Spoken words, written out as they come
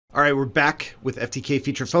All right, we're back with FTK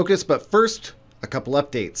Feature Focus, but first, a couple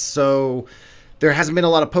updates. So there hasn't been a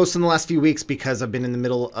lot of posts in the last few weeks because I've been in the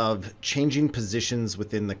middle of changing positions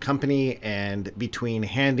within the company, and between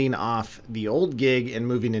handing off the old gig and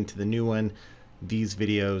moving into the new one, these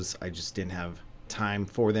videos, I just didn't have time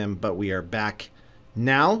for them, but we are back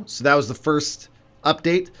now. So that was the first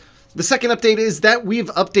update. The second update is that we've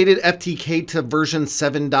updated FTK to version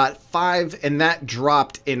 7.5, and that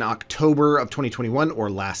dropped in October of 2021 or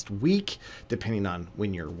last week, depending on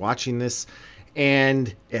when you're watching this.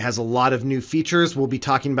 And it has a lot of new features we'll be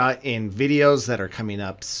talking about in videos that are coming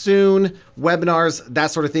up soon, webinars,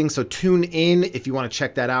 that sort of thing. So tune in if you want to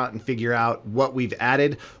check that out and figure out what we've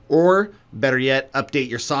added, or better yet, update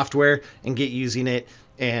your software and get using it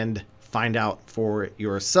and find out for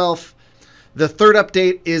yourself. The third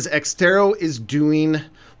update is Exterro is doing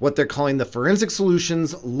what they're calling the Forensic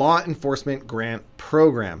Solutions Law Enforcement Grant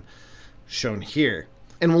Program, shown here.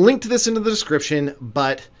 And we'll link to this into the description,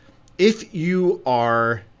 but if you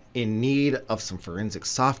are in need of some forensic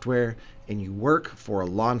software and you work for a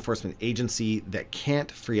law enforcement agency that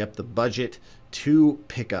can't free up the budget to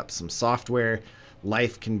pick up some software,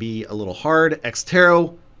 life can be a little hard.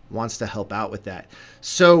 Exterro wants to help out with that.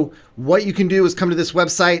 So what you can do is come to this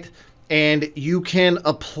website, and you can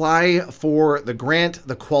apply for the grant.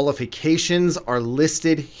 The qualifications are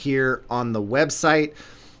listed here on the website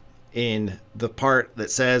in the part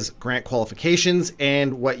that says grant qualifications,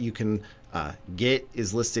 and what you can get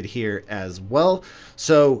is listed here as well.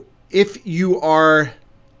 So if you are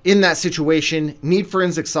in that situation, need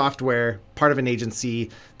forensic software, part of an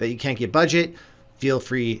agency that you can't get budget, feel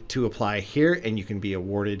free to apply here and you can be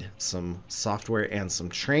awarded some software and some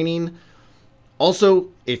training. Also,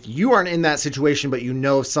 if you aren't in that situation, but you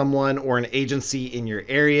know of someone or an agency in your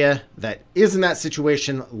area that is in that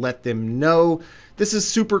situation, let them know. This is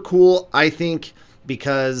super cool, I think,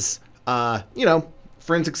 because,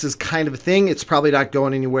 forensics is kind of a thing. It's probably not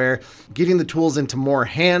going anywhere. Getting the tools into more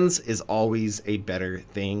hands is always a better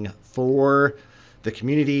thing for the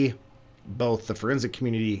community, both the forensic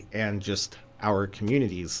community and just our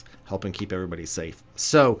communities, helping keep everybody safe.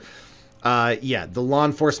 So, the law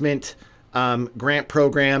enforcement grant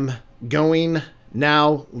program going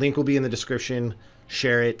now. Link will be in the description.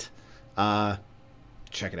 Share it.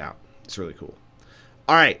 Check it out. It's really cool.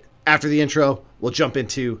 All right. After the intro, we'll jump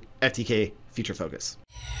into FTK Feature Focus.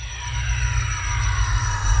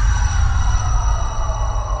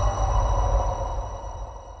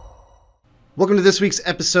 Welcome to this week's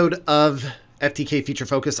episode of FTK Feature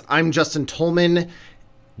Focus. I'm Justin Tolman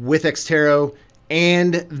with Exterro,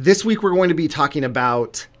 and this week we're going to be talking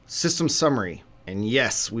about System Summary. And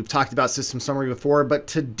yes, we've talked about System Summary before, but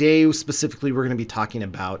today specifically we're going to be talking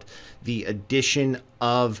about the addition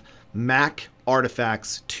of Mac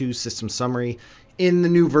artifacts to System Summary. In the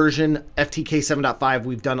new version, FTK 7.5,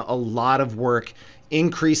 we've done a lot of work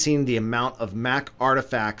increasing the amount of Mac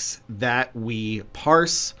artifacts that we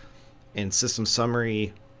parse, and System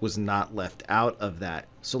Summary was not left out of that.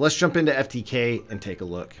 So let's jump into FTK and take a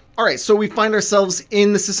look. All right, so we find ourselves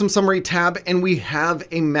in the System Summary tab, and we have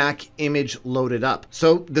a Mac image loaded up.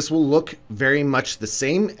 So this will look very much the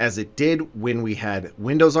same as it did when we had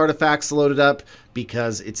Windows artifacts loaded up,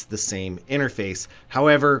 because it's the same interface.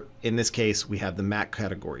 However, in this case, we have the Mac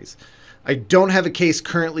categories. I don't have a case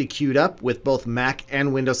currently queued up with both Mac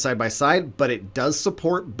and Windows side by side, but it does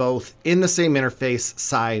support both in the same interface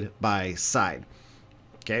side by side.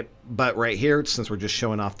 Okay, but right here, since we're just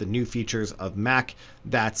showing off the new features of Mac,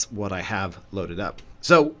 that's what I have loaded up.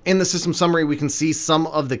 So in the System Summary, we can see some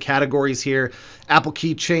of the categories here: Apple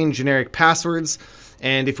Keychain, generic passwords.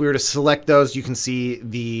 And if we were to select those, you can see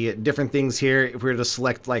the different things here. If we were to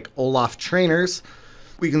select like Olaf Trainers,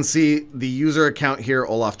 we can see the user account here,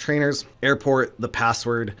 Olaf Trainers, airport, the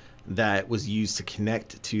password that was used to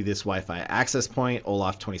connect to this Wi-Fi access point,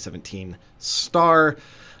 Olaf 2017 star.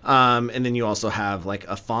 And then you also have like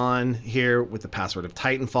a fawn here with the password of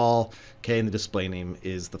Titanfall. Okay, and the display name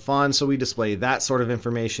is the fawn, so we display that sort of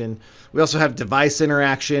information. We also have device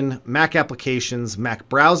interaction, Mac applications, Mac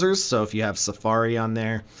browsers. So if you have Safari on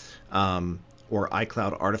there or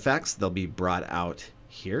iCloud artifacts, they'll be brought out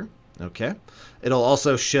here. Okay, it'll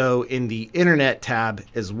also show in the Internet tab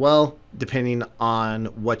as well, depending on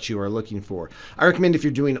what you are looking for. I recommend, if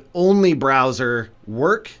you're doing only browser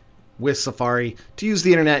work with Safari, to use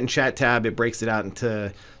the Internet and Chat tab. It breaks it out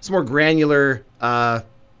into some more granular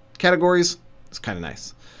categories. It's kind of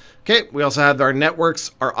nice. Okay, we also have our networks,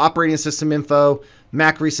 our operating system info,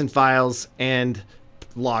 Mac recent files, and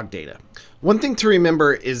log data. One thing to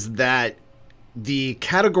remember is that the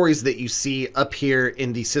categories that you see up here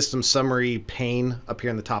in the System Summary pane up here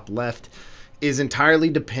in the top left is entirely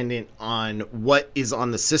dependent on what is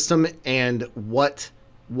on the system and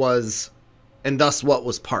thus what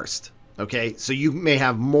was parsed. Okay, so you may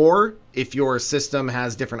have more if your system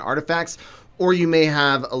has different artifacts, or you may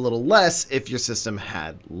have a little less if your system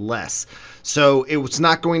had less. So it's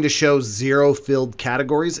not going to show 0 filled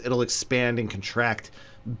categories. It'll expand and contract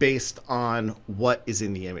based on what is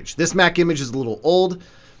in the image. This Mac image is a little old,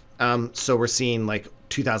 so we're seeing like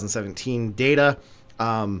 2017 data.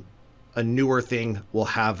 A newer thing will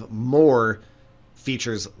have more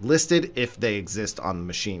features listed if they exist on the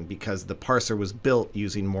machine, because the parser was built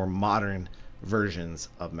using more modern versions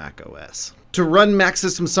of Mac OS. To run Mac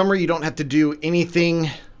System Summary, you don't have to do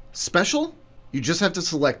anything special. You just have to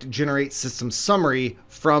select Generate System Summary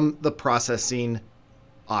from the processing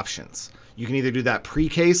options. You can either do that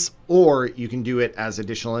pre-case, or you can do it as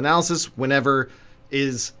additional analysis whenever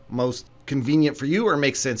is most convenient for you or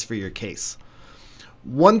makes sense for your case.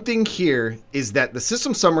 One thing here is that the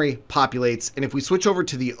system summary populates, and if we switch over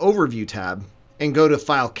to the overview tab and go to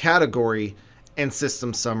file category and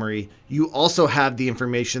system summary, you also have the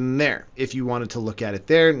information there. If you wanted to look at it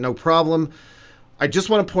there, no problem. I just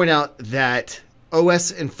want to point out that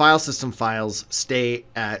OS and file system files stay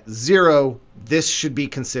at 0. This should be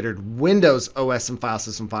considered Windows OS and file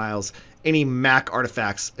system files. Any Mac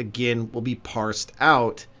artifacts, again, will be parsed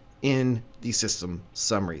out in the system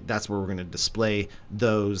summary. That's where we're going to display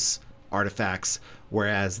those artifacts,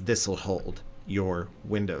 whereas this will hold your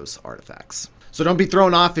Windows artifacts. So don't be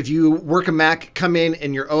thrown off if you work a Mac, come in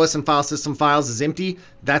and your OS and file system files is empty.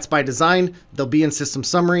 That's by design. They'll be in system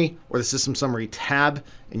summary or the system summary tab,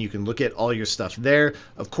 and you can look at all your stuff there.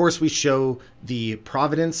 Of course, we show the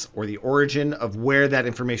provenance or the origin of where that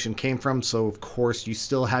information came from. So of course you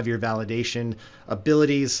still have your validation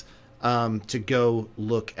abilities to go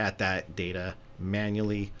look at that data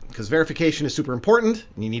manually, because verification is super important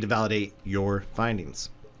and you need to validate your findings.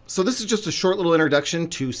 So this is just a short little introduction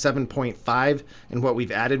to 7.5 and what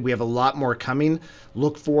we've added. We have a lot more coming.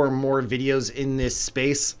 Look for more videos in this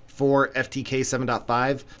space for FTK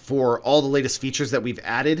 7.5 for all the latest features that we've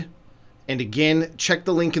added. And again, check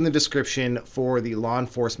the link in the description for the law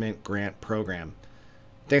enforcement grant program.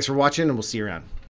 Thanks for watching, and we'll see you around.